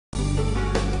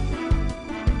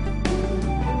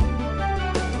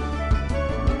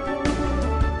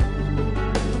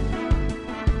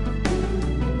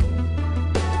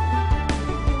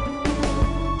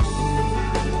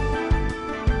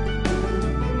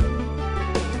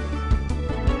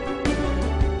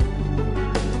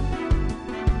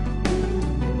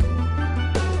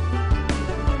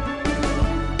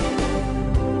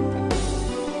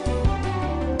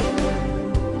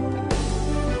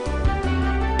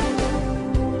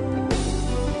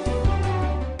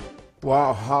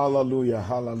Wow, hallelujah,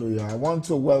 hallelujah. I want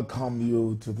to welcome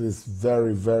you to this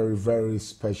very, very, very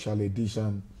special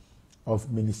edition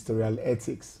of Ministerial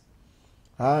Ethics.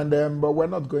 But we're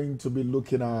not going to be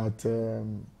looking at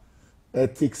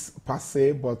ethics per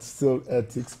se, but still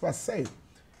ethics per se.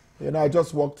 I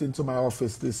just walked into my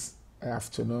office this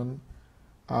afternoon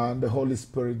and the Holy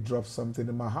Spirit dropped something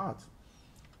in my heart.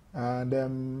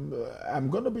 And I'm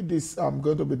going to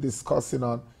be discussing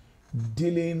on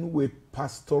dealing with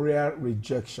pastoral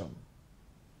rejection.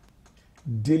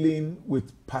 Dealing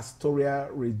with pastoral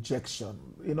rejection.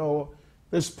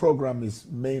 This program is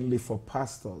mainly for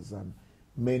pastors and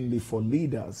mainly for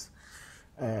leaders.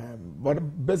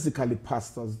 But basically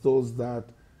pastors, those that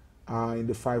are in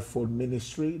the fivefold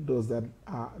ministry, those that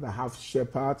have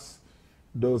shepherds,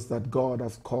 those that God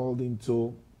has called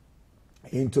into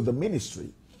the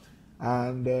ministry.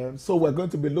 And so we're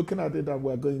going to be looking at it, and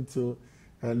we're going to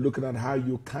looking at how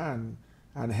you can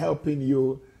and helping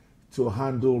you to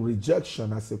handle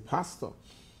rejection as a pastor.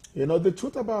 The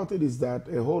truth about it is that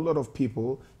a whole lot of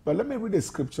people, but let me read the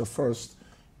scripture first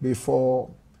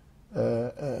before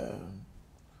I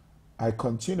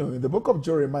continue. In the book of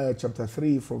Jeremiah chapter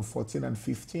 3 from 14 and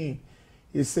 15,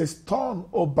 it says, "Turn,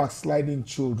 O backsliding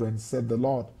children, said the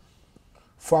Lord,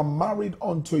 for I'm married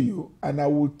unto you, and I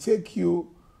will take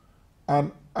you,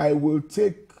 and I will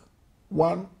take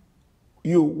one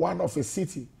of a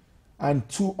city and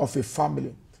two of a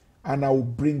family, and I will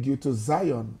bring you to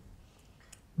Zion."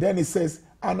 Then he says,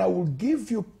 "And I will give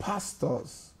you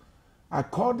pastors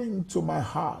according to my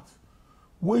heart,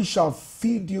 which shall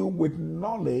feed you with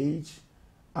knowledge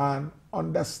and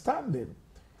understanding."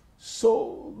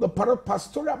 So the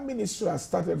pastoral ministry has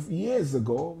started years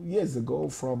ago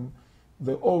from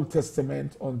the Old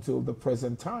Testament until the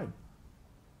present time.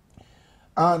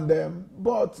 And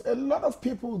but a lot of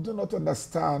people do not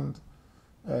understand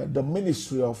the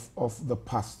ministry of the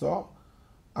pastor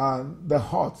and the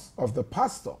heart of the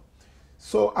pastor.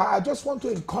 So I just want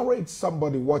to encourage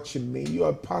somebody watching me.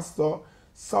 You're a pastor.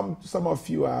 Some of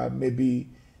you are maybe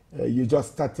you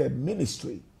just started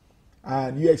ministry,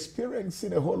 and you're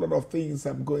experiencing a whole lot of things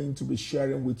I'm going to be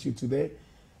sharing with you today.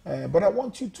 But I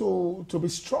want you to be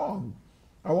strong.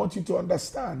 I want you to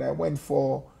understand. I went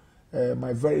for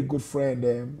my very good friend,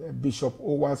 Bishop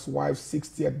Owa's wife's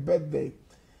 60th birthday.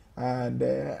 And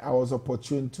I was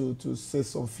opportune to say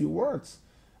some few words.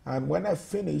 And when I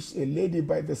finished, a lady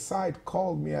by the side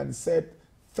called me and said,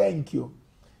 "Thank you.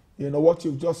 What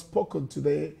you've just spoken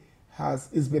today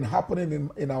is been happening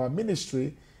in our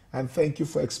ministry, and thank you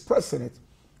for expressing it."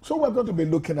 So we're going to be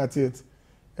looking at it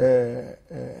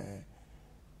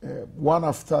one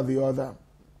after the other.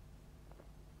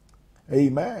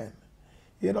 Amen.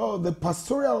 The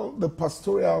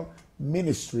pastoral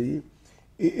ministry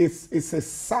is a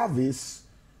service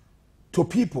to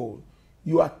people.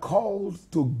 You are called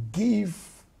to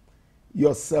give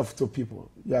yourself to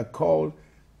people. You are called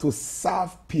to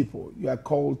serve people. You are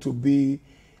called to be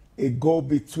a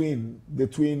go-between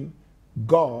between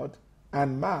God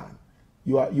and man.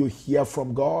 You hear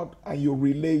from God and you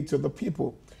relate to the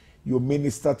people. You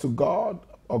minister to God,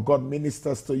 or God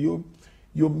ministers to you.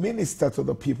 You minister to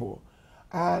the people.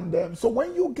 And so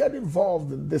when you get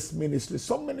involved in this ministry,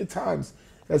 so many times,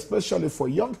 especially for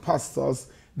young pastors,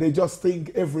 they just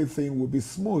think everything will be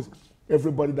smooth.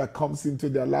 Everybody that comes into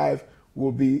their life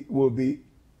will be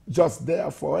just there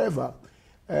forever.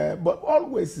 But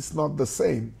always it's not the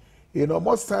same.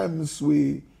 Most times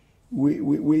we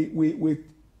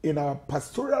in our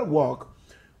pastoral work,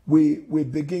 we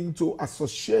begin to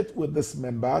associate with these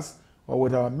members or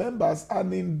with our members,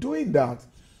 and in doing that,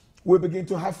 we begin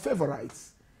to have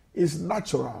favorites. It's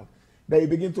natural that you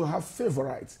begin to have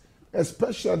favorites,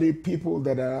 especially people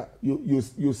that are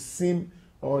you seem,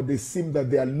 or they seem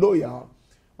that they are loyal,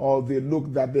 or they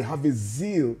look that they have a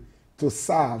zeal to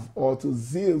serve or to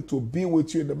zeal to be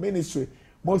with you in the ministry.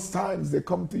 Most times they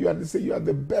come to you and they say you are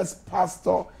the best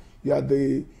pastor, you are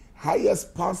the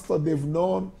highest pastor they've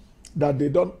known, that they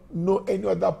don't know any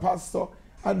other pastor,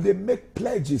 and they make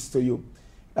pledges to you.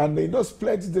 And in those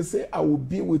pledges, they say, "I will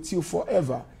be with you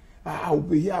forever. I will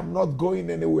be here. I'm not going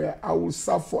anywhere. I will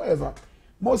serve forever."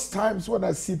 Most times when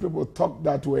I see people talk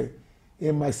that way,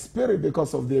 in my spirit,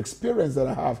 because of the experience that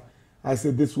I have, I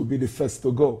say, this will be the first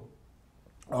to go.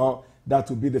 Or that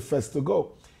will be the first to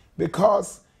go.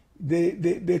 Because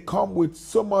they come with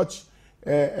so much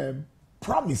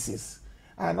promises.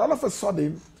 And all of a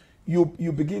sudden,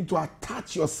 you begin to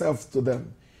attach yourself to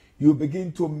them. You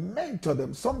begin to mentor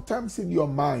them. Sometimes in your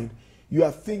mind, you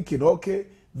are thinking, okay,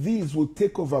 these will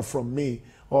take over from me,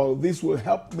 or this will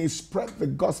help me spread the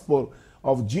gospel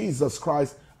of Jesus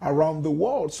Christ. around the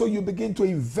world. So you begin to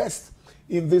invest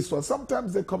in this one.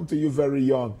 Sometimes they come to you very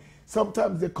young.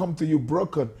 Sometimes they come to you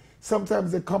broken.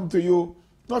 Sometimes they come to you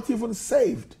not even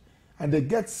saved, and they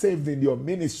get saved in your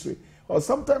ministry. Or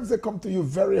sometimes they come to you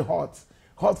very hot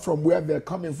from where they're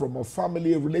coming from, or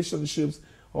family relationships,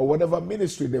 or whatever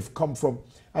ministry they've come from,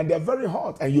 and they're very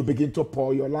hot, and you begin to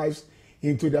pour your lives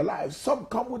into their lives. Some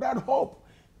come without hope,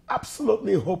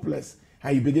 absolutely hopeless,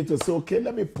 and you begin to say, okay,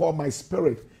 let me pour my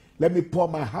spirit, let me pour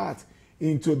my heart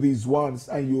into these ones,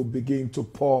 and you begin to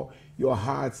pour your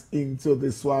hearts into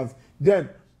these ones. Then,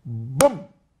 boom,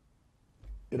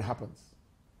 it happens.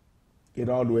 It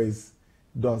always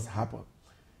does happen.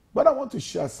 But I want to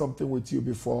share something with you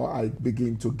before I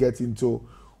begin to get into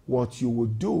what you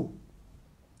would do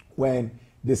when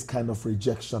this kind of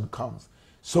rejection comes.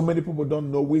 So many people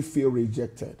don't know we feel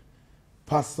rejected.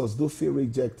 Pastors do feel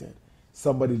rejected.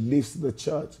 Somebody leaves the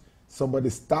church. Somebody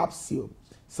stops you.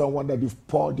 Someone that you've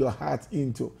poured your heart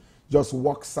into just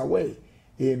walks away,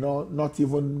 not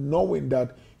even knowing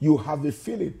that you have a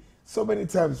feeling. So many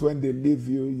times when they leave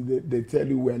you, they tell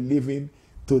you we're leaving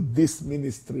to this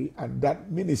ministry and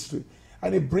that ministry.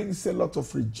 And it brings a lot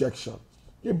of rejection.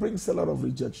 It brings a lot of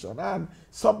rejection. And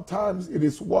sometimes it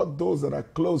is what those that are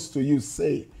close to you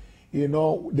say.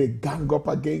 They gang up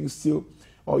against you,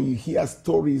 or you hear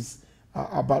stories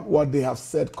about what they have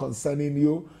said concerning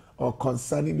you or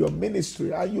concerning your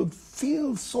ministry. And you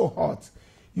feel so hot.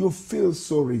 You feel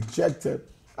so rejected.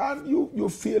 And you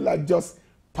feel like just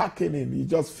packing in. You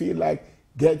just feel like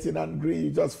getting angry. You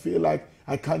just feel like,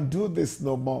 I can't do this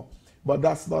no more. But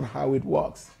that's not how it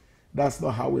works. That's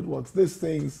not how it works. These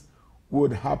things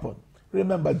would happen.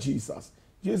 Remember Jesus.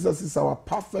 Jesus is our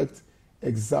perfect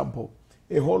example.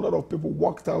 A whole lot of people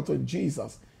walked out on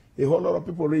Jesus. A whole lot of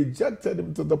people rejected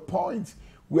him to the point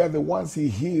where the ones he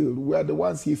healed, where the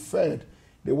ones he fed,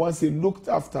 the ones he looked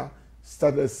after,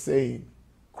 started saying,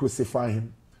 crucify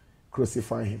him,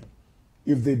 crucify him.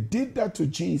 If they did that to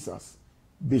Jesus,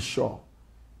 be sure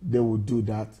they will do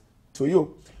that to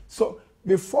you. So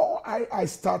before I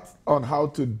start on how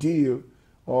to deal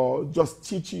or just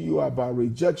teaching you about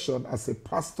rejection as a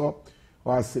pastor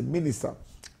or as a minister,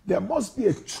 there must be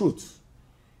a truth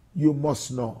you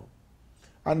must know.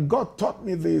 And God taught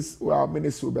me this, our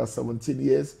ministry will be 17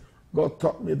 years. God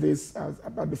taught me this as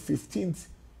about the 15th,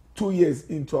 2 years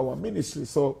into our ministry.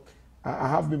 So I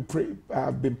have been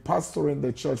pastoring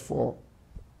the church for,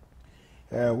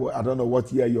 I don't know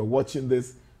what year you're watching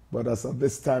this, but as of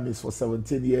this time it's for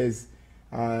 17 years.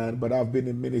 But I've been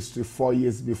in ministry 4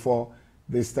 years before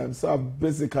this time. So I've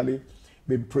basically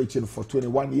been preaching for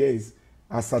 21 years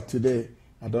as of today.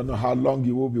 I don't know how long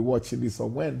you will be watching this or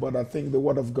when, but I think the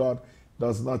Word of God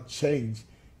does not change.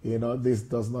 This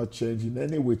does not change in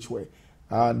any which way.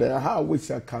 And I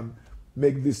wish I can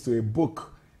make this to a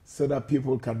book so that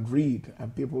people can read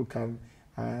and people can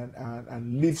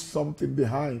and leave something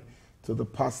behind to the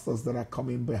pastors that are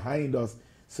coming behind us,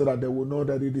 so that they will know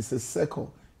that it is a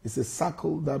circle. It's a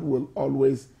circle that will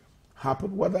always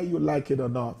happen, whether you like it or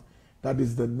not. That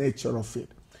is the nature of it.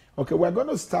 Okay, we're going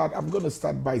to start. I'm going to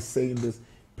start by saying this.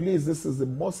 Please, this is the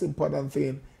most important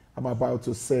thing I'm about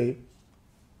to say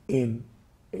in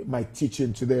my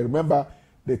teaching today. Remember,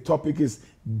 the topic is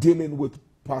dealing with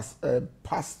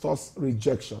pastors'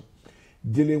 rejection.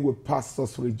 Dealing with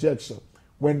pastors' rejection.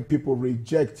 When people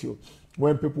reject you,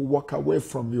 when people walk away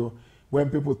from you, when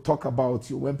people talk about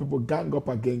you, when people gang up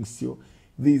against you,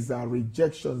 these are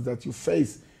rejections that you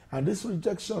face. And these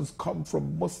rejections come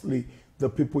from mostly the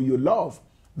people you love,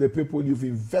 the people you've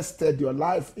invested your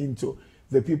life into,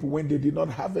 the people when they did not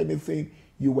have anything,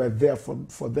 you were there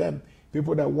for them.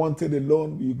 People that wanted a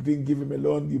loan, you didn't give them a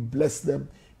loan, you blessed them.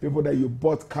 People that you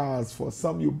bought cars for,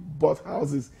 some you bought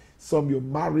houses, some you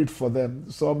married for them,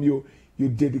 some you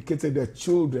dedicated their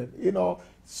children.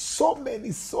 So many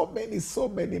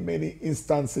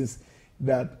instances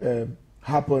that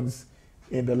happens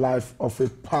in the life of a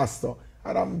pastor.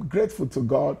 And I'm grateful to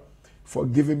God for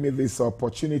giving me this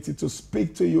opportunity to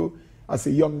speak to you as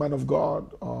a young man of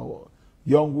God, or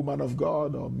young woman of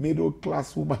God, or middle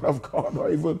class woman of God,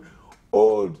 or even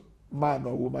old man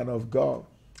or woman of God.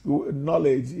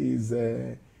 Knowledge is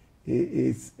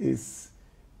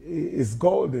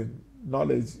golden.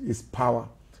 Knowledge is power.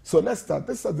 So let's start.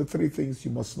 These are the 3 things you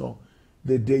must know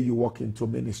the day you walk into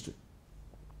ministry.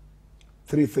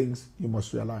 3 things you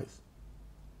must realize.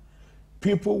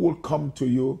 People will come to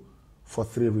you for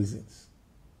 3 reasons.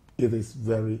 It is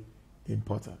very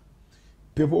important.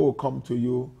 People will come to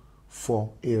you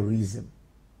for a reason.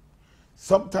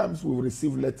 Sometimes we will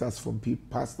receive letters from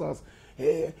pastors.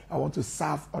 Hey, I want to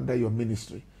serve under your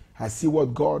ministry. I see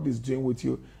what God is doing with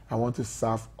you. I want to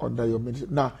serve under your ministry.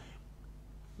 Now,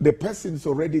 the person is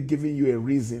already giving you a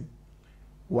reason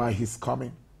why he's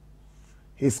coming.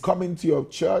 He's coming to your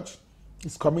church.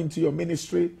 He's coming to your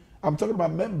ministry. I'm talking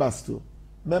about members too.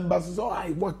 Members say, oh,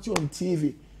 I watch you on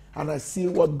TV and I see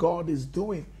what God is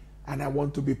doing and I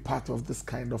want to be part of this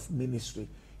kind of ministry.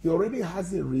 He already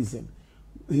has a reason.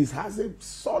 He has a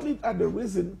solid, and the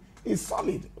reason is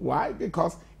solid. Why?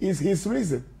 Because it's his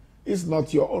reason. It's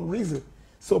not your own reason.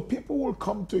 So people will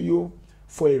come to you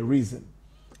for a reason.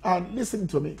 And listen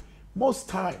to me, most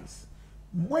times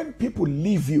when people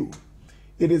leave you,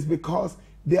 it is because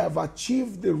they have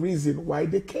achieved the reason why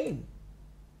they came.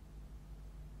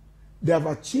 They have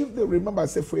achieved remember I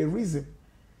said for a reason.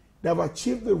 They have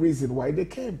achieved the reason why they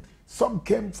came. Some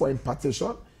came for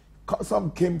impartation, some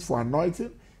came for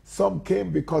anointing, some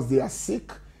came because they are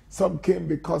sick, some came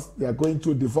because they are going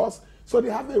through divorce. So they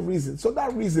have a reason. So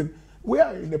that reason, we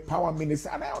are in the power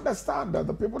ministry, and I understand that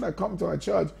the people that come to our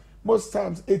church, most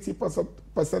times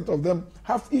 80% of them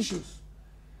have issues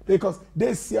because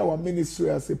they see our ministry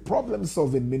as a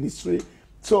problem-solving ministry.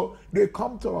 So they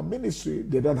come to our ministry,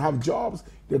 they don't have jobs,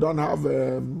 they don't have,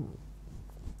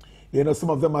 some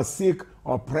of them are sick,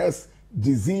 oppressed,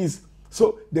 diseased.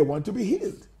 So they want to be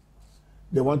healed.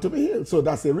 They want to be healed. So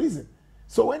that's the reason.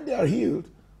 So when they are healed,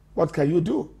 what can you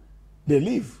do? They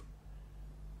leave.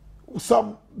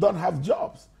 Some don't have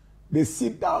jobs. They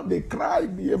sit down, they cry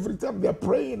every time they're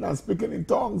praying and speaking in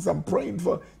tongues and praying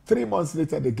for 3 months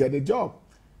later, they get a job.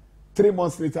 3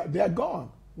 months later, they are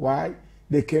gone. Why?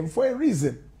 They came for a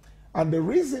reason. And the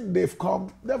reason they've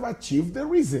come, they've achieved the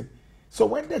reason. So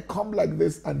when they come like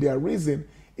this and their reason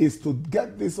is to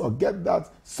get this or get that,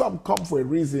 some come for a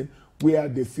reason where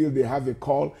they feel they have a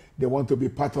call, they want to be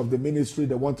part of the ministry,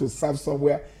 they want to serve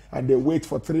somewhere, and they wait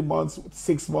for 3 months,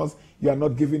 6 months, you are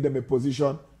not giving them a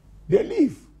position, they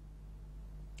leave.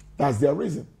 That's their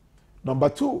reason. Number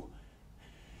two,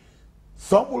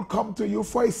 some will come to you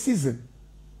for a season.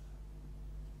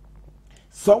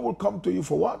 Some will come to you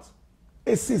for what?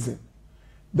 A season.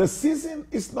 The season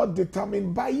is not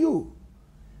determined by you.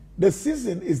 The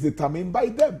season is determined by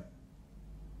them.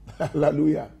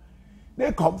 Hallelujah.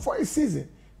 They come for a season.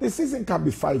 The season can be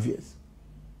 5 years.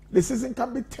 The season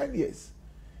can be 10 years.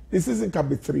 The season can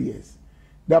be 3 years.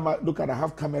 That might, look at, I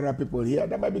have camera people here.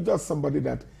 That might be just somebody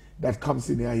that comes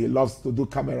in here. He loves to do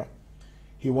camera.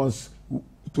 He wants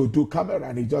to do camera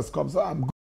and he just comes, oh, I'm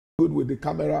good with the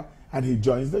camera, and he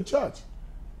joins the church.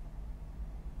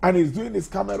 And he's doing his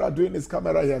camera.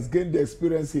 He has gained the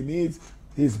experience he needs.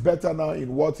 He's better now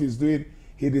in what he's doing.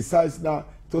 He decides now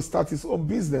to start his own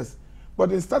business.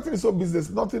 But in starting his own business,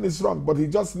 nothing is wrong. But he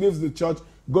just leaves the church,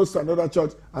 goes to another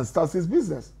church, and starts his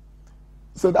business.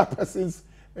 So that person's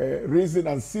reason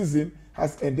and season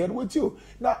has ended with you.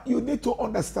 Now, you need to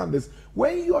understand this.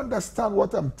 When you understand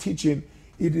what I'm teaching,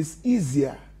 it is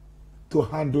easier to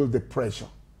handle the pressure.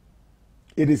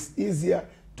 It is easier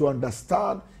to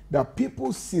understand that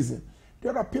people's season.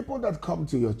 There are people that come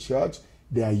to your church,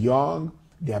 they are young,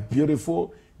 they are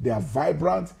beautiful, they are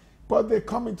vibrant, but they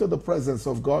come into the presence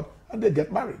of God and they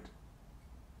get married.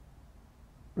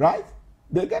 Right?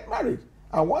 They get married.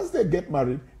 And once they get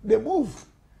married, they move.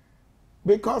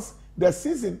 Because their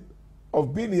season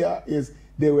of being here is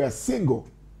they were single.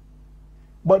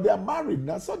 But they are married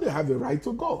now, so they have a right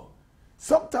to go.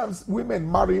 Sometimes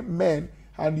women marry men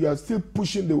and you are still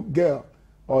pushing the girl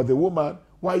or the woman,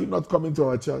 why are you not coming to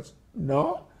our church?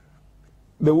 No.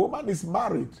 The woman is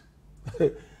married.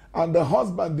 And the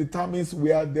husband determines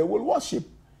where they will worship.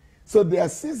 So their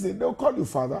season, they'll call you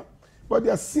father, but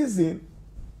their season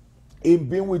in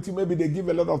being with you, maybe they give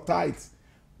a lot of tithes,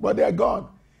 but they're gone.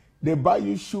 They buy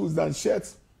you shoes and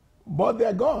shirts, but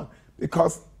they're gone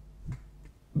because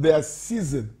their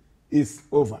season is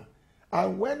over.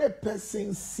 And when a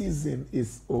person's season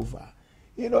is over,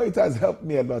 it has helped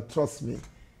me a lot, trust me.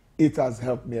 It has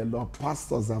helped me a lot.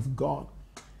 Pastors have gone.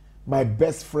 My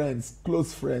best friends,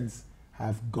 close friends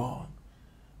have gone.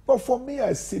 But for me,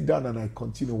 I sit down and I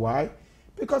continue. Why?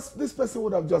 Because this person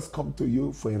would have just come to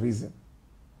you for a reason.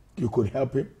 You could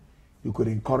help him. You could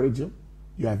encourage him.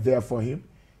 You are there for him.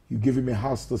 You give him a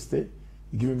house to stay.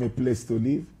 You give him a place to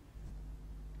live.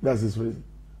 That's his reason.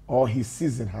 Or his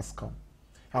season has come.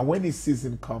 And when his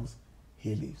season comes,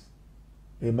 he leaves.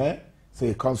 Amen? So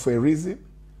he comes for a reason,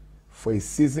 for a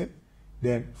season,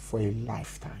 then for a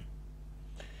lifetime.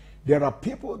 There are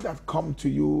people that come to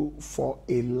you for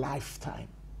a lifetime.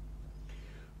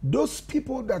 Those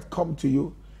people that come to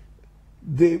you,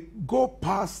 they go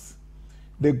past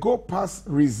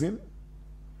reason,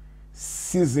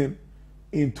 season,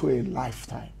 into a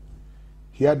lifetime.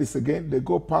 Hear this again. They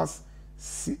go past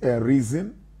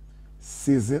reason,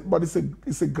 season, but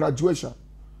it's a graduation.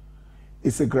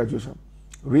 It's a graduation.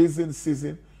 Reason,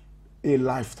 season, a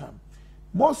lifetime.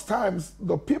 Most times,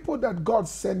 the people that God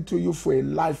sent to you for a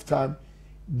lifetime,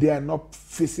 they are not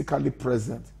physically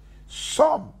present.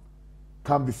 Some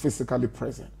can be physically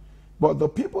present. But the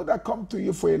people that come to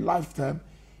you for a lifetime,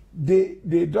 they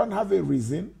don't have a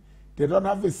reason, they don't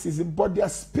have a season, but their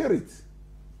spirit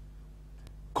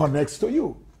connects to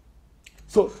you.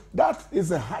 So that is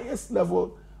the highest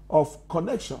level of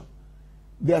connection.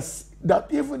 There's that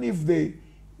even if they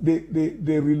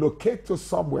relocate to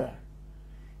somewhere,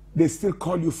 they still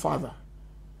call you father.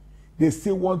 They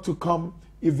still want to come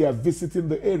if they are visiting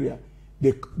the area.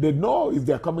 They know if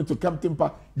they are coming to Kempton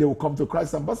Park, they will come to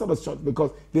Christ Ambassadors Church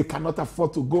because they cannot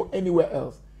afford to go anywhere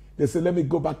else. They say, let me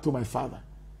go back to my father.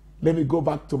 Let me go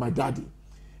back to my daddy.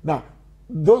 Now,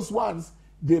 those ones,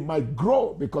 they might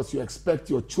grow because you expect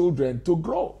your children to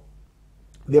grow.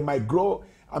 They might grow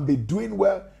and be doing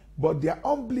well, but their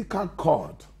umbilical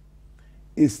cord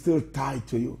is still tied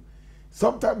to you.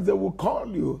 Sometimes they will call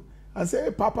you and say,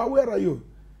 hey, Papa, where are you?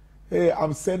 Hey,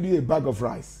 I'm sending you a bag of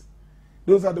rice.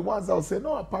 Those are the ones that will say,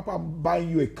 no, Papa, I'm buying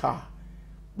you a car.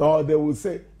 Or they will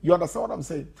say, you understand what I'm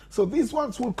saying? So these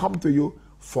ones will come to you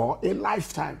for a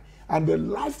lifetime. And the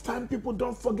lifetime people,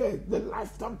 don't forget, the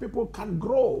lifetime people can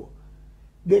grow.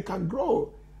 They can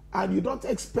grow. And you don't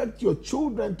expect your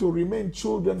children to remain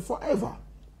children forever.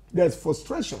 There's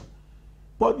frustration.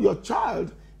 But your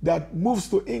child that moves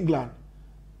to England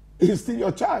is still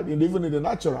your child, and even in the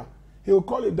natural. He will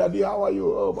call you, Daddy, how are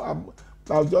you? Oh,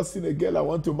 I've just seen a girl I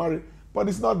want to marry. But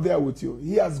it's not there with you.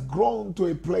 He has grown to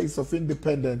a place of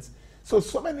independence.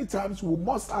 So many times we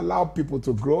must allow people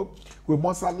to grow. We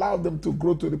must allow them to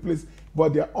grow to the place.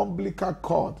 But their umbilical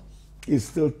cord is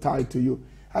still tied to you.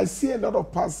 I see a lot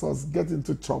of pastors get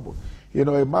into trouble. You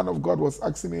know, a man of God was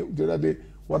asking me the other day,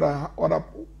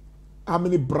 how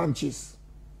many branches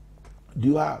do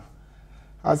you have?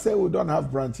 I said, we don't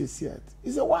have branches yet.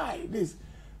 He said, why this?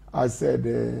 I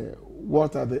said,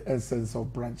 what are the essence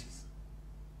of branches?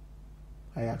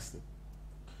 I asked him.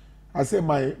 I said,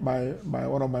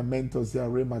 one of my mentors here,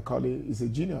 Ray Macaulay, is a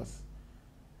genius.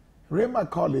 Ray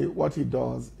Macaulay, what he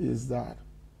does is that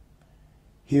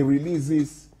he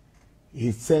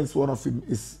sends one of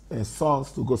his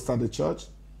sons to go start a church.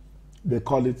 They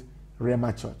call it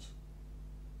Rhema Church.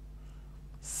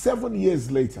 7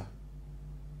 years later,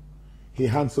 he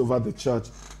hands over the church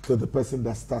to the person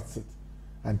that starts it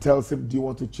and tells him, do you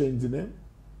want to change the name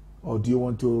or do you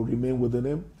want to remain with the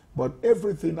name? But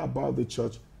everything about the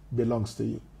church belongs to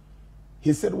you.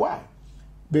 He said, why?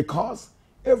 Because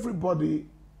everybody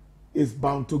is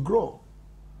bound to grow.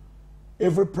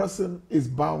 Every person is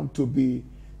bound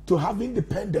to have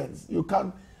independence. You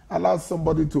can't allow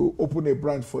somebody to open a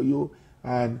branch for you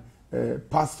and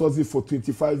pastors it for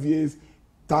 25 years,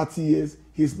 30 years.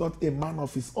 He's not a man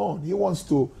of his own. He wants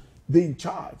to be in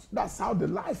charge. That's how the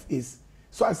life is.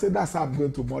 So I said, that's how I'm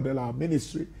going to model our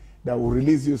ministry. That will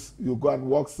release you. You go and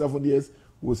work 7 years.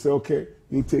 We'll say, okay,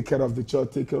 you take care of the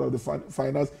church, take care of the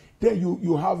finance. Then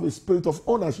you have a spirit of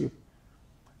ownership.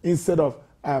 Instead of,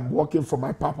 I'm working for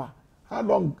my papa. How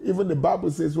long? Even the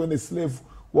Bible says when a slave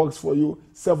works for you,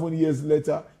 7 years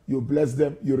later, you bless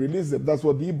them, you release them. That's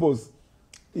what the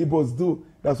Igbos do.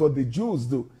 That's what the Jews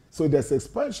do. So there's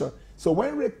expansion. So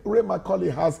when Ray Macaulay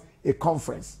has a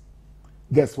conference,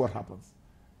 guess what happens?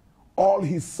 All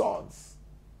his sons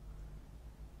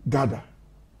gather.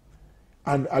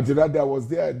 And Ajirade, I was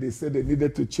there, they said they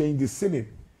needed to change the ceiling.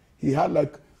 He had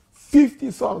like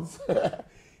 50 sons.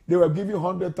 They were giving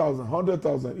 100,000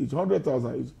 each,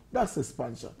 100,000 each. That's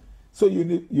expansion. So you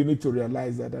need to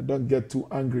realize that and don't get too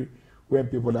angry when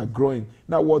people are growing.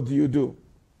 Now, what do you do?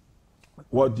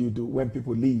 What do you do when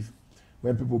people leave?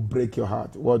 When people break your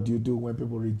heart? What do you do when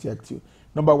people reject you?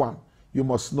 Number one, you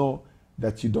must know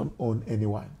that you don't own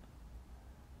anyone.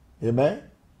 Amen?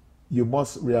 You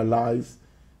must realize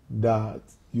that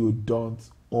you don't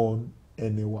own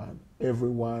anyone.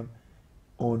 Everyone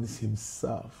owns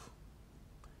himself.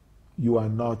 You are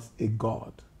not a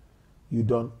God. You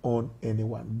don't own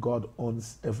anyone. God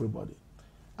owns everybody.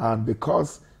 And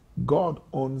because God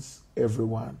owns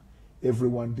everyone,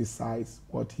 everyone decides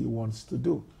what he wants to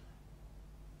do.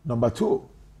 Number two,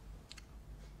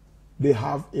 they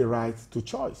have a right to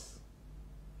choice.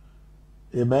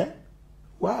 Amen?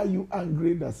 Why are you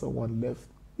angry that someone left?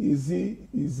 Is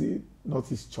it not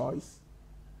his choice?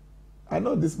 I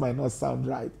know this might not sound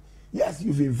right. Yes,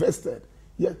 you've invested.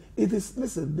 Yes, it is.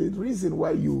 Listen, the reason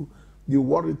why you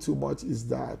worry too much is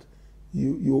that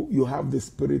you have the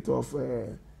spirit of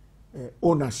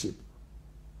ownership.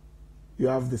 You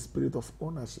have the spirit of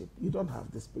ownership. You don't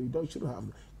have the spirit. You shouldn't have.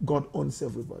 God owns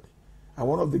everybody. And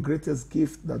one of the greatest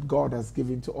gifts that God has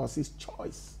given to us is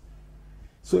choice.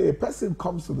 So a person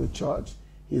comes to the church,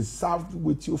 he's served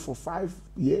with you for 5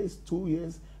 years, 2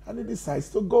 years, and he decides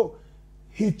to go.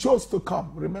 He chose to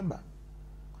come, remember.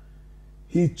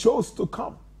 He chose to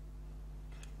come.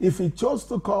 If he chose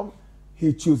to come,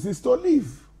 he chooses to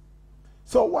leave.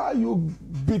 So why are you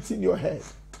beating your head?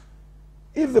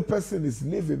 If the person is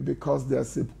leaving because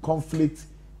there's a conflict,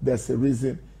 there's a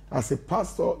reason, as a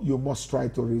pastor, you must try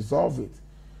to resolve it.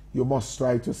 You must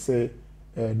try to say,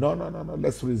 no,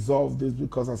 let's resolve this,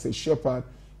 because as a shepherd,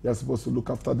 you're supposed to look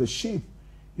after the sheep.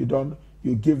 You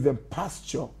give them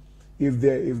pasture. If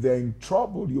they're in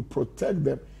trouble, you protect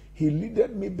them. He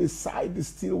leaded me beside the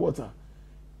still water.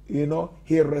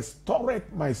 He restored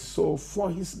my soul for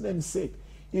his name's sake.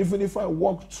 Even if I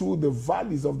walk through the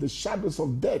valleys of the shadows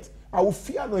of death, I will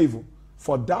fear no evil,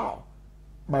 for thou,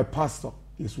 my pastor,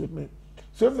 is with me.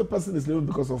 So if the person is living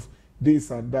because of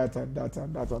this and that and that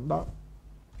and that and that,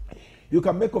 you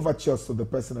can make overtures to the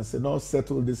person and say, no,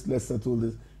 settle this, let's settle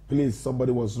this. Please,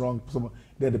 somebody was wrong.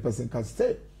 Then the person can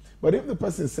stay. But if the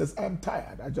person says, I'm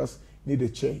tired, I just need a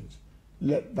change,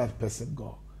 let that person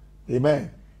go.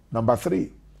 Amen. Number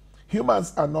 3,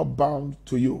 humans are not bound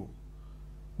to you,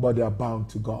 but they are bound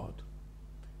to God.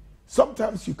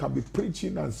 Sometimes you can be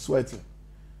preaching and sweating,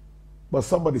 but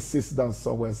somebody sits down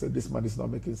somewhere and says, this man is not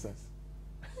making sense.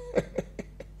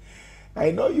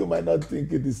 I know you might not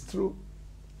think it is true.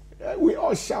 We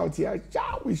all shout here.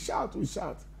 We shout.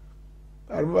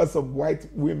 I remember some white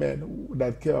women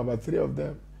that came, about 3 of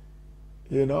them,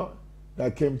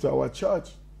 that came to our church.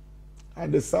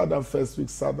 And they sat down first week,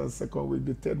 sat down second week,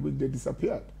 the third week they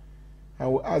disappeared.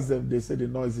 And we asked them, they said the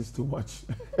noise is too much.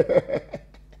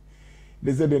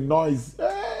 They said the noise,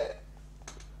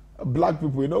 black people,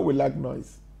 we like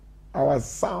noise. Our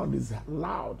sound is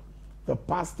loud. The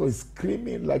pastor is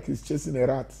screaming like he's chasing a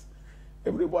rat.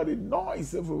 Everybody,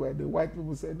 noise everywhere. The white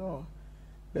people say, no,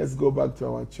 let's go back to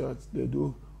our church. They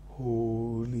do,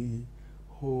 holy,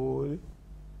 holy.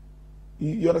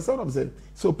 You understand what I'm saying?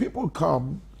 So people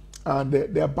come and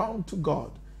they're bound to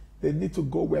God. They need to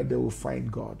go where they will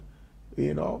find God.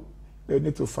 They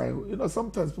need to find,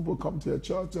 sometimes people come to your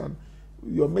church and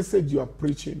your message you are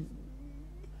preaching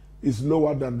is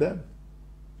lower than them.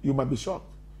 You might be shocked.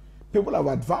 People have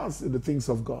advanced in the things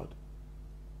of God.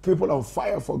 People are on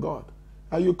fire for God.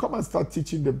 And you come and start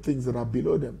teaching them things that are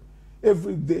below them.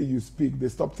 Every day you speak, they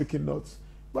stop taking notes.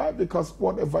 Why? Because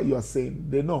whatever you are saying,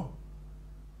 they know.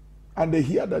 And they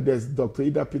hear that there's Dr.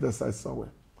 Idah Peterside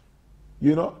somewhere.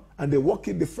 And they walk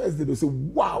in the first day, they say,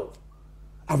 wow,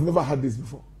 I've never had this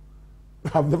before.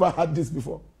 I've never had this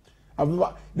before.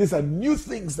 These are new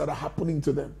things that are happening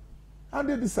to them. And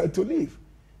they decide to leave.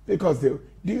 Because do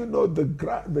you know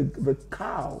the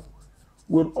cow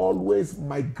will always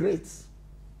migrate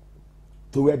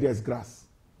to where there's grass?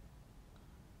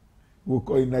 We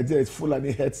call in Nigeria, it's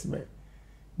Fulani herdsmen.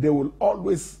 They will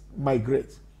always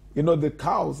migrate. The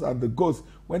cows and the goats,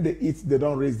 when they eat, they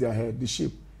don't raise their head. The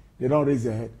sheep, they don't raise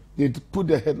their head. They put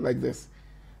their head like this.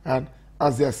 And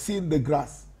as they are seeing the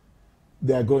grass,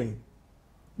 they are going.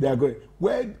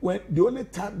 When the only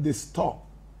time they stop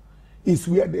is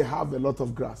where they have a lot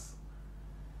of grass.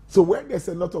 So when there's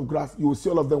a lot of grass, you will see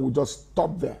all of them will just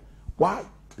stop there. Why?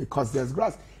 Because there's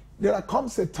grass. There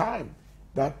comes a time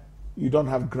that you don't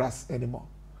have grass anymore.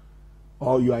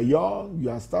 Or you are young, you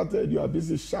are started, you are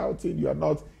busy shouting,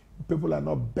 people are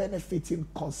not benefiting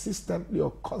consistently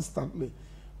or constantly,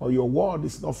 or your word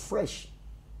is not fresh.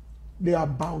 They are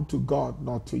bound to God,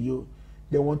 not to you.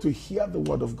 They want to hear the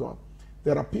word of God.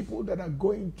 There are people that are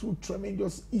going through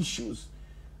tremendous issues,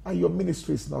 and your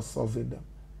ministry is not solving them.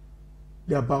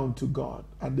 They are bound to God,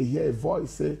 and they hear a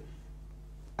voice say,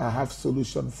 I have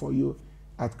solution for you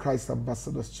at Christ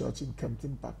Ambassadors Church in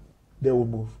Kempton Park. They will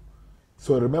move.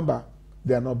 So remember,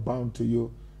 they are not bound to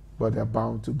you, but they are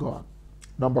bound to God.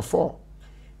 Number 4,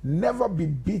 never be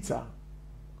bitter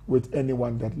with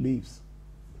anyone that leaves.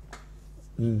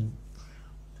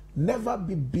 Never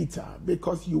be bitter,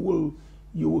 because you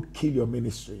will kill your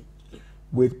ministry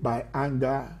by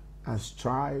anger and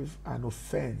strife and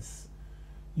offense.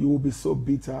 You will be so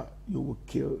bitter, you will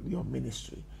kill your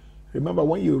ministry. Remember,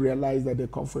 when you realize that they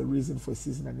come for a reason, for a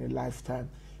season, and a lifetime,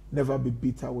 never be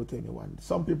bitter with anyone.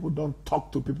 Some people don't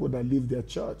talk to people that leave their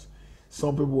church.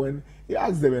 Some people, when you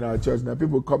ask them in our church, now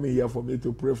people coming here for me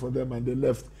to pray for them, and they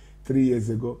left 3 years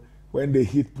ago. When they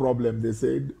hit problem, they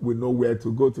say, we know where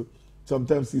to go to.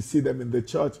 Sometimes you see them in the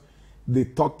church, they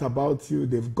talked about you,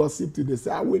 they've gossiped you, they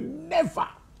say, I will never.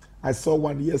 I saw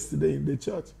one yesterday in the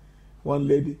church, one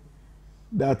lady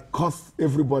that cursed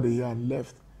everybody here and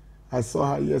left. I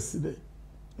saw her yesterday.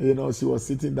 She was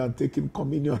sitting down taking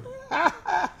communion.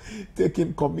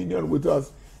 Taking communion with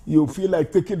us. you feel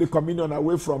like taking the communion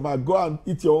away from her. Go and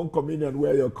eat your own communion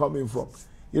where you're coming from.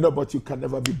 But you can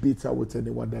never be bitter with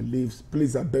anyone that leaves.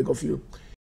 Please, I beg of you.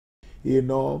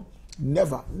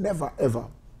 Never, never, ever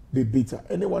be bitter.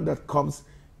 Anyone that comes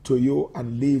to you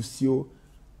and leaves you,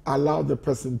 allow the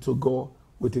person to go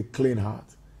with a clean heart.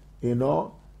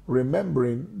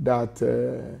 Remembering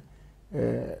that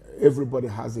everybody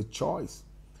has a choice.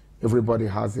 Everybody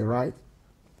has a right.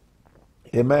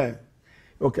 Amen.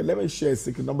 Okay, let me share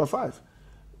secret number 5.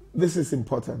 This is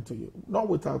important to you. Not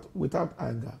without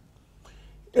anger.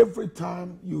 Every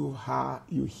time you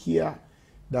hear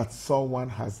that someone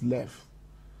has left,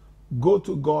 go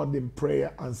to God in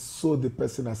prayer and sow the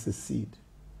person as a seed.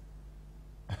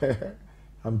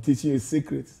 I'm teaching you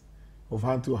secrets of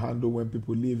how to handle when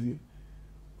people leave you.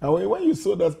 And when you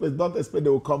sow that person, don't expect they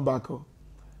will come back.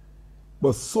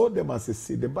 But sow them as a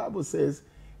seed. The Bible says,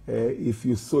 if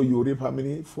you sow, you reap how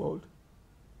many fold?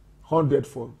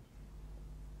 100-fold.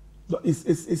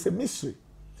 It's a mystery.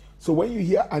 So when you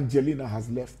hear Angelina has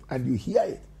left and you hear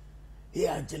it, hey,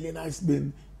 Angelina has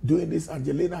been doing this,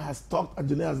 Angelina has talked,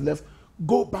 Angelina has left,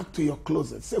 go back to your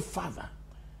closet. Say, Father,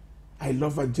 I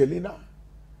love Angelina.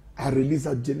 I release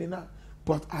Angelina,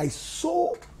 but I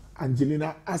sow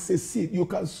Angelina as a seed. You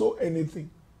can sow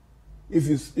anything.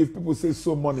 If people say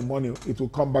sow money, it will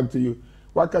come back to you.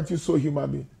 Why can't you sow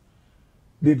human being?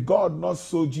 Did God not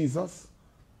sow Jesus?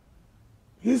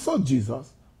 He sowed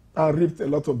Jesus and reaped a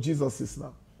lot of Jesuses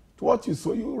now. What you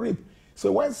sow, you reap.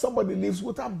 So when somebody lives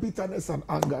without bitterness and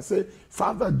anger, say,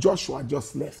 Father, Joshua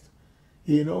just left.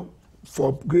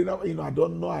 For greater, I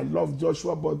don't know, I love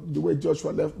Joshua, but the way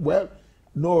Joshua left, well,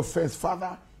 no offense,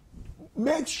 Father,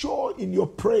 make sure in your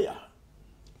prayer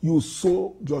you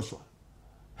sow Joshua.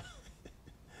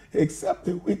 Except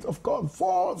the wheat of corn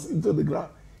falls into the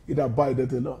ground, it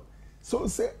abideth alone. So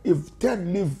say, if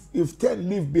 10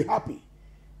 live, be happy.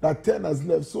 That 10 has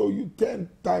left. So you 10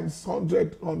 times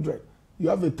 100, you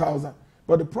have 1,000.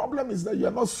 But the problem is that you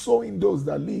are not sowing those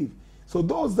that live. So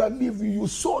those that live, you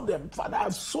sow them. Father,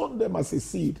 I've sown them as a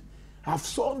seed. I've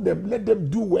sown them. Let them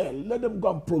do well. Let them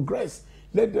go and progress.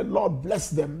 Let the Lord bless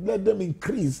them. Let them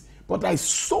increase. But I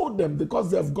sowed them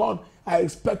because they have gone. I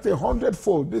expect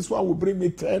 100-fold. This one will bring me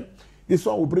 10. This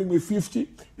one will bring me 50.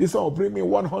 This one will bring me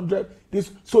 100.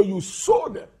 So you sow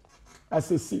them as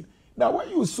a seed. Now, when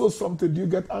you sow something, do you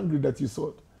get angry that you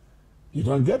sowed? You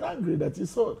don't get angry that you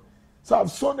sowed. So I've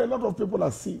sown a lot of people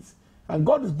as seeds. And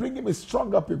God is bringing me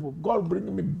stronger people. God is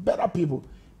bringing me better people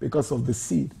because of the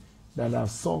seed that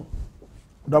I've sown.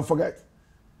 Don't forget,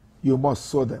 you must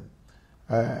sow them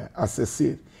as a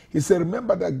seed. He said,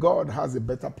 remember that God has a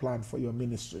better plan for your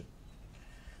ministry.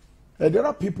 And there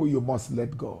are people you must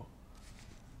let go.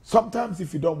 Sometimes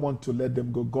if you don't want to let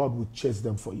them go, God will chase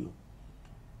them for you.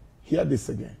 Hear this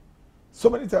again. So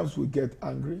many times we get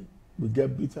angry, we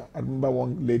get bitter. I remember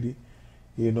one lady,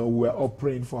 we were all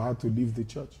praying for her to leave the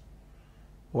church.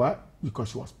 Why? Because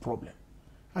she was a problem.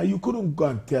 And you couldn't go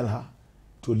and tell her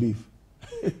to leave.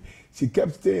 She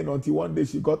kept staying until one day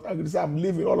she got angry. She said, I'm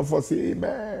leaving. All of us say,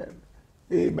 amen.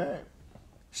 Amen.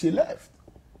 She left.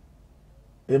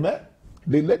 Amen.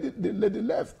 The lady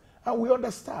left. And we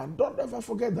understand. Don't ever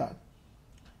forget that.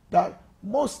 That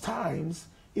most times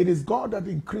it is God that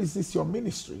increases your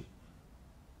ministry.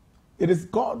 It is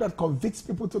God that convicts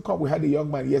people to come. We had a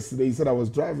young man yesterday. He said, I was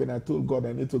driving. I told God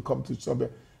I need to come to somewhere.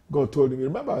 God told him,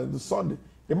 remember on the Sunday,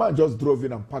 the man just drove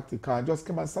in and parked the car and just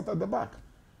came and sat at the back.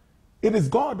 It is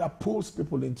God that pulls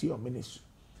people into your ministry.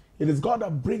 It is God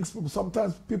that brings people.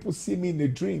 Sometimes people see me in a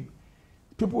dream.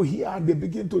 People hear and they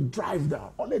begin to drive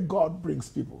down. Only God brings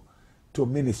people to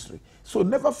ministry. So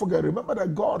never forget, remember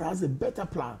that God has a better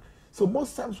plan. So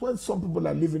most times when some people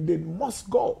are leaving, they must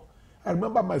go. I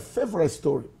remember my favorite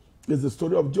story is the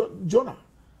story of Jonah.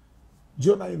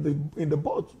 Jonah in the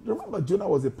boat. Remember, Jonah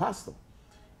was a pastor,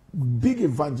 big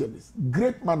evangelist,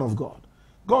 great man of God.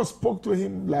 God spoke to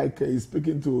him like he's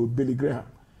speaking to Billy Graham,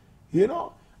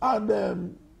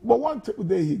 And but one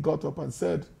day he got up and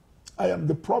said, I am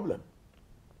the problem.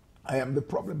 I am the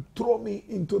problem. Throw me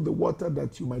into the water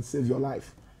that you might save your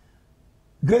life.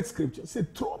 Great scripture. Say,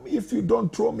 throw me. If you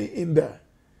don't throw me in there,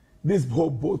 this whole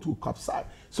boat will capsize.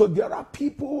 So there are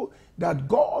people that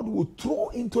God will throw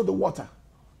into the water.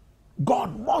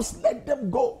 God must let them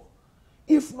go.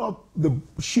 If not, the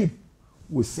ship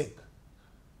will sink.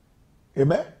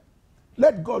 Amen?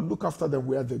 Let God look after them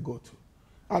where they go to.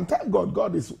 And thank God,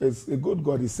 God is a good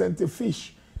God. He sent a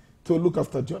fish to look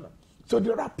after Jonah. So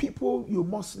there are people you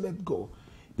must let go.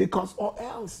 Because or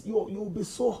else you'll be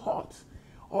so hot.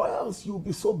 Or else you'll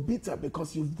be so bitter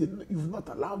because you've not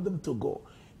allowed them to go.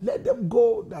 Let them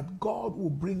go that God will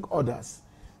bring others.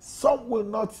 Some will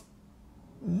not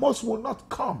most will not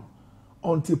come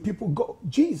until people go.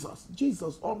 Jesus,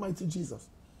 Almighty Jesus,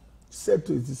 said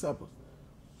to his disciples,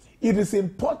 it is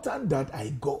important that I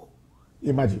go.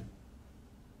 Imagine.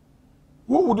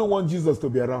 Who wouldn't want Jesus to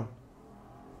be around?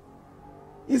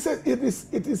 He said, it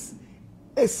is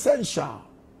essential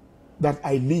that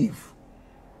I leave.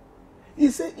 He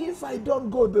said, if I don't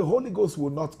go, the Holy Ghost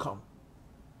will not come.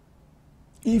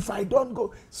 If I don't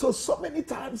go. So many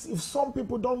times, if some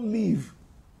people don't leave,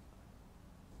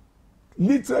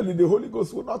 literally the Holy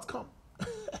Ghost will not come.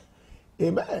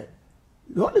 Amen.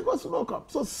 The Holy Ghost will not come.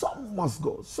 So some must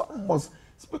go. Some must.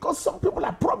 It's because some people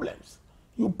have problems.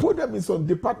 You put them in some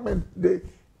department,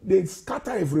 they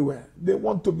scatter everywhere. They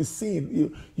want to be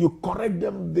seen. You correct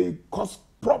them, they cause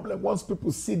problem. Once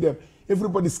people see them,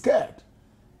 everybody's scared.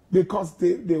 Because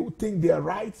they think they are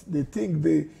right. They think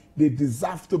they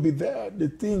deserve to be there. They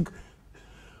think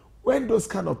when those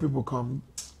kind of people come,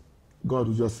 God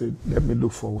will just say, let me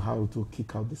look for how to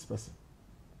kick out this person.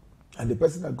 And the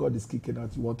person that God is kicking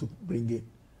out, you want to bring in.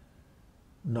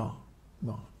 No.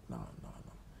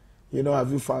 You know,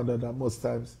 have you found out that most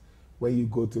times when you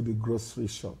go to the grocery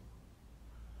shop,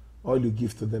 all you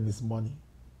give to them is money.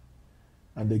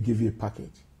 And they give you a package.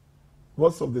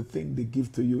 Most of the thing they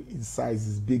give to you in size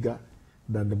is bigger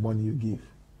than the money you give.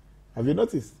 Have you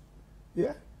noticed?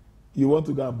 Yeah. You want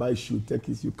to go and buy shoe, take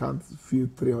it, you can't feel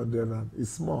 300 rand.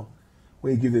 It's small.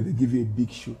 When you give it, they give you a big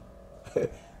shoe.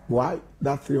 Why?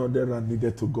 That 300 rand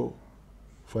needed to go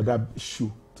for that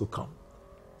shoe to come.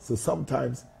 So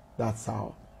sometimes that's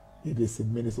how it is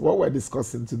in ministry. What we're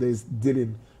discussing today is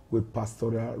dealing with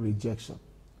pastoral rejection,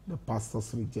 the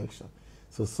pastor's rejection.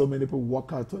 So many people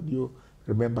walk out on you.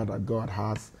 Remember that God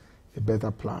has a better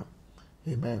plan.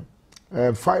 Amen.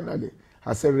 Finally,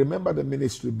 I said, remember the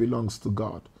ministry belongs to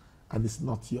God and it's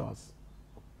not yours.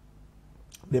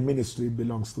 The ministry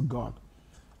belongs to God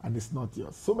and it's not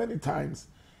yours. So many times,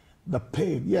 the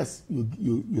pain, yes,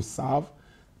 you serve.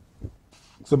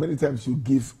 So many times you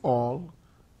give all,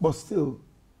 but still,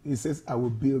 he says, I will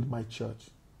build my church.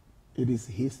 It is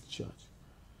his church.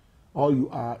 All you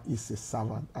are is a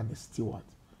servant and a steward.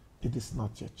 It is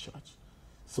not your church.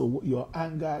 So your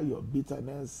anger, your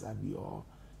bitterness, and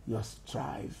your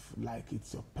strife, like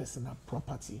it's your personal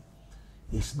property,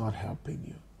 is not helping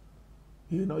you.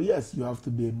 You know, yes, you have to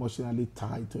be emotionally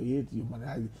tied to it,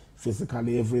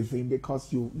 physically everything,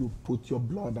 because you put your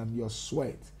blood and your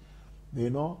sweat, you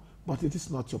know, but it is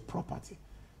not your property.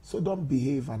 So don't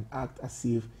behave and act as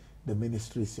if the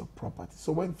ministry is your property.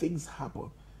 So when things happen,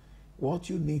 what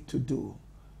you need to do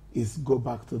is go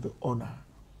back to the owner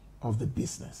of the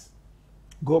business.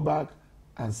 Go back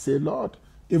and say, Lord,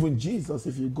 even Jesus,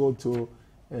 if you go to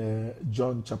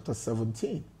John chapter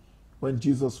 17, when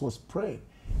Jesus was praying,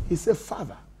 he said,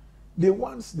 Father, the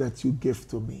ones that you gave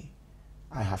to me,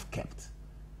 I have kept.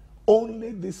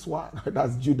 Only this one,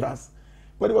 that's Judas.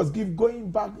 But he was going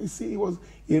back, you see,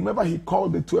 remember he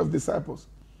called the 12 disciples.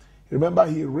 Remember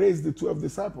he raised the 12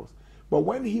 disciples. But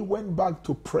when he went back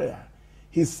to prayer,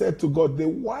 he said to God, the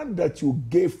one that you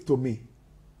gave to me,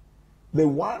 the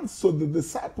one, so the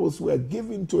disciples were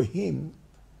given to him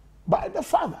by the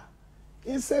Father.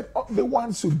 He said, the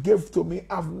ones you gave to me,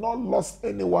 I've not lost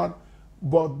anyone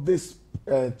but this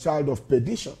child of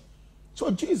perdition. So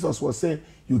Jesus was saying,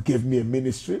 you gave me a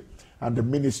ministry, and the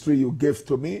ministry you gave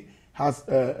to me has,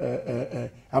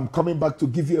 I'm coming back to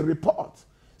give you a report.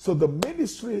 So the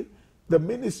ministry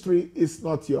is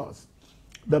not yours.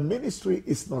 The ministry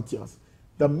is not yours.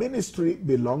 The ministry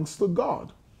belongs to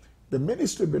God. The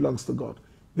ministry belongs to God.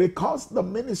 Because the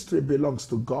ministry belongs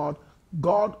to God,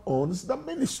 God owns the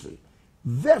ministry.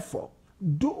 Therefore,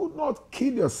 do not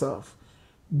kill yourself.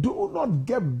 Do not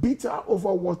get bitter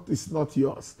over what is not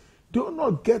yours. Do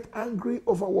not get angry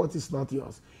over what is not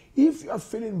yours. If you are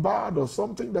feeling bad or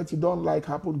something that you don't like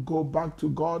happened, go back to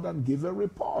God and give a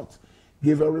report.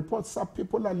 Give a report. Some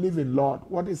people are living, Lord,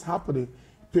 what is happening?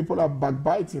 People are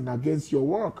backbiting against your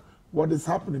work. What is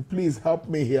happening? Please help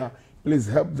me here. Please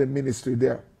help the ministry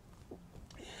there.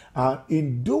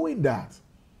 In doing that,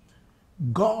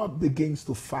 God begins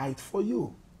to fight for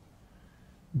you.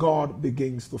 God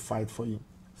begins to fight for you.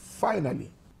 Finally,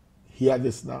 hear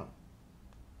this now.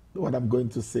 What I'm going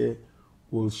to say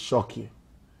will shock you.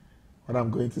 What I'm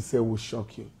going to say will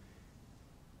shock you.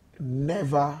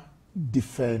 Never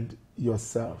defend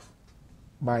yourself.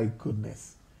 My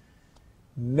goodness.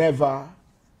 Never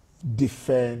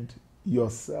defend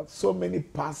yourself. So many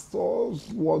pastors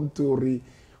want to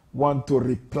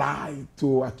reply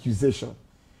to accusation.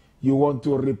 You want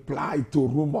to reply to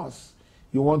rumors.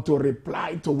 You want to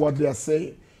reply to what they are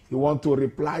saying. You want to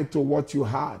reply to what you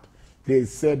heard. They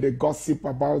said they gossip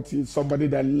about you, somebody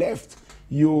that left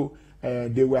you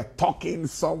they were talking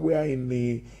somewhere in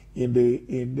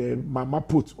the Mama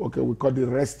Put, okay, we call it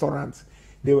restaurant.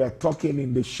 They were talking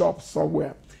in the shop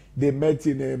somewhere. They met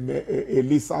in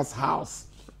Elisa's house,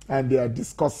 and they are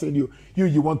discussing you.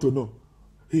 You want to know?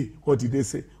 Hey, what did they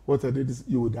say? What are they?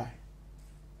 You will die.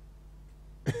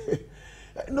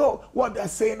 No, what they're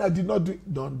saying, I did not do.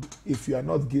 Don't. If you are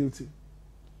not guilty,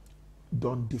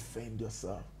 don't defend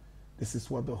yourself. This is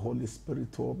what the Holy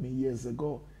Spirit told me years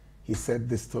ago. He said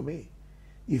this to me.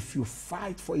 If you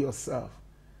fight for yourself,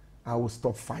 I will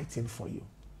stop fighting for you.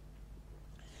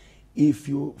 If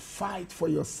you fight for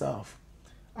yourself,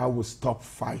 I will stop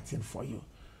fighting for you.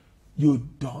 You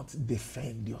don't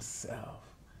defend yourself.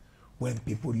 When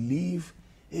people leave,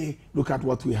 hey, look at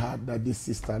what we had that this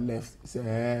sister left.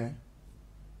 Say,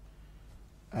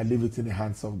 I leave it in the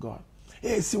hands of God.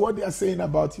 Hey, see what they are saying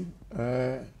about you?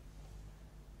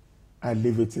 I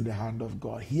leave it in the hand of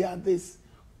God. Hear this.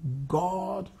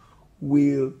 God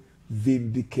will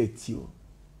vindicate you.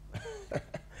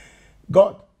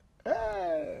 God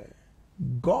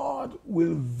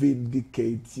will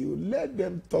vindicate you. Let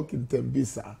them talk in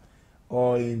Tembisa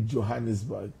or in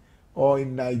Johannesburg or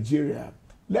in Nigeria.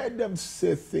 Let them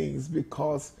say things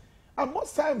because, and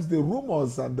most times the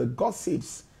rumors and the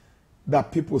gossips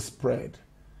that people spread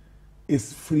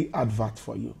is free advert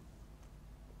for you.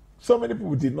 So many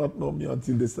people did not know me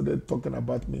until they started talking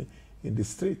about me in the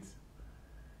street.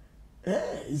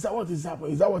 Hey, is that what is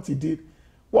happening? Is that what he did?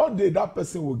 One day that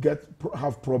person will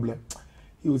have problem.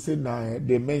 He will say, nah,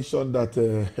 they mentioned that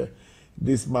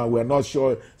this man, we're not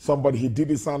sure, somebody, he did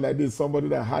it sound like this, somebody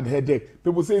that had headache.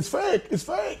 People say, it's fake, it's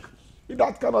fake.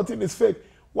 That kind of thing is fake.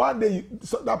 One day,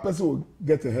 that person will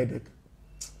get a headache.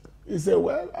 He said,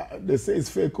 well, they say it's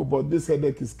fake, but this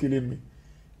headache is killing me.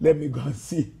 Let me go and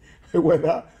see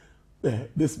whether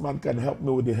this man can help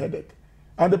me with the headache.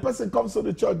 And the person comes to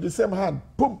the church, the same hand,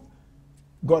 boom,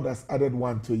 God has added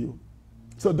one to you.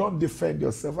 So don't defend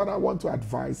yourself. And I want to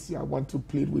advise you, I want to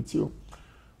plead with you.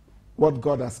 What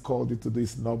God has called you to do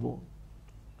is noble.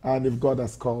 And if God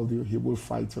has called you, he will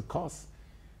fight your cause.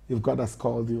 If God has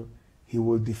called you, he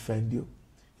will defend you.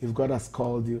 If God has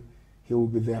called you, he will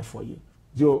be there for you.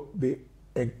 You be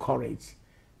encouraged.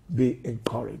 Be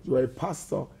encouraged. You are a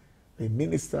pastor, a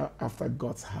minister after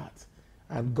God's heart.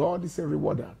 And God is a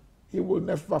rewarder. He will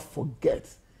never forget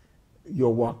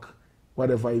your work,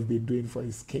 whatever you've been doing for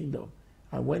his kingdom.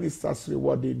 And when he starts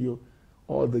rewarding you,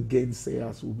 all the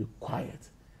gainsayers will be quiet.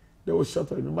 They will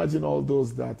shut up. Imagine all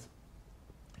those that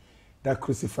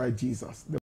crucified Jesus.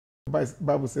 The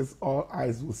Bible says all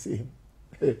eyes will see him.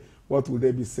 Hey, what will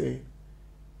they be saying?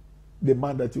 The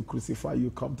man that you crucify,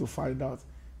 you come to find out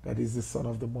that he's the Son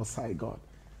of the Most High God.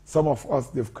 Some of us,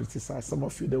 they've criticized. Some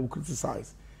of you, they will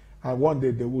criticize. And one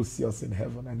day, they will see us in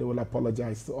heaven and they will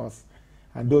apologize to us.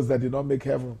 And those that did not make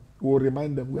heaven, we will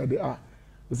remind them where they are.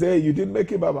 We say, hey, you didn't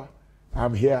make it, Baba.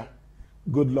 I'm here.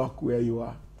 Good luck where you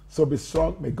are. So be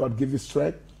strong. May God give you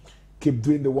strength. Keep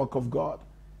doing the work of God.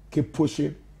 Keep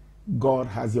pushing. God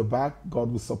has your back.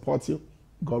 God will support you.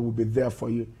 God will be there for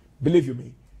you. Believe you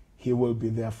me, he will be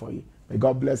there for you. May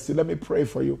God bless you. Let me pray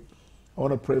for you. I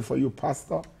want to pray for you,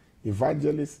 pastor,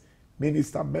 evangelist,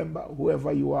 minister, member,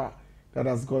 whoever you are that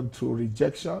has gone through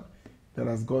rejection, that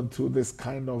has gone through this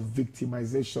kind of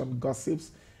victimization,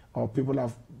 gossips, or people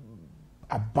have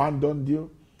abandoned you,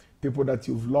 people that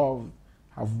you've loved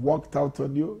have walked out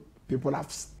on you, people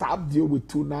have stabbed you with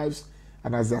 2 knives,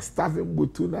 and as they're stabbing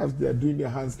with 2 knives, they're doing their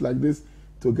hands like this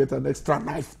to get an extra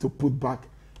knife to put back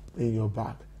in your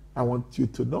back. I want you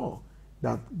to know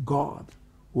that God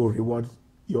will reward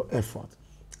your effort.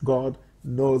 God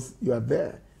knows you are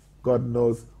there. God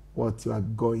knows what you are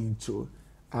going through.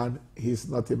 And he's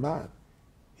not a man.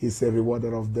 He's a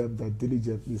rewarder of them that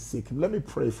diligently seek him. Let me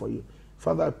pray for you.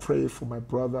 Father, I pray for my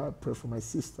brother. I pray for my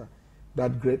sister.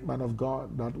 That great man of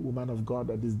God, that woman of God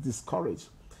that is discouraged,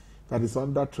 that is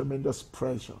under tremendous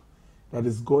pressure, that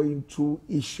is going through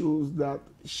issues that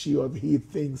she or he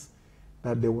thinks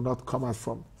that they will not come out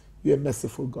from. You're a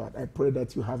merciful God. I pray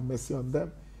that you have mercy on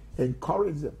them.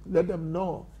 Encourage them. Let them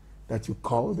know that you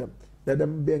call them. Let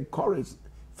them be encouraged.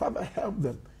 Father, help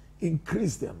them.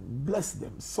 Increase them. Bless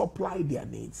them. Supply their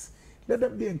needs. Let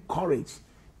them be encouraged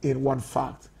in one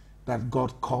fact, that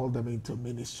God called them into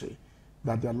ministry.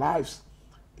 That their lives,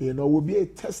 will be a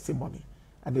testimony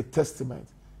and a testament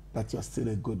that you're still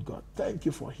a good God. Thank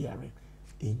you for hearing.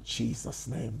 In Jesus'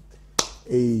 name,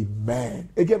 amen.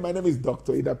 Again, my name is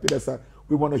Dr. Idah Peterside.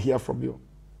 We want to hear from you.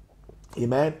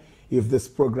 Amen. If this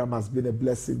program has been a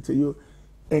blessing to you,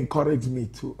 encourage me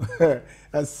to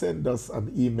and send us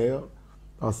an email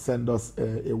or send us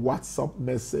a WhatsApp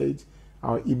message.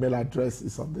 Our email address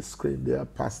is on the screen there,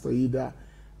 Pastor Idah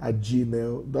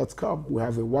gmail.com. We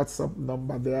have a WhatsApp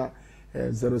number there,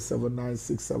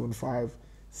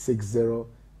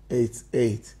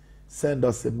 079-675-6088. Send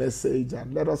us a message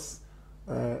and let us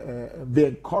be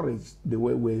encouraged the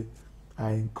way we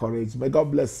are encouraged. May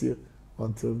God bless you.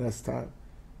 Until next time,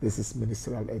 this is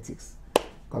Ministerial Ethics.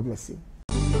 God bless you.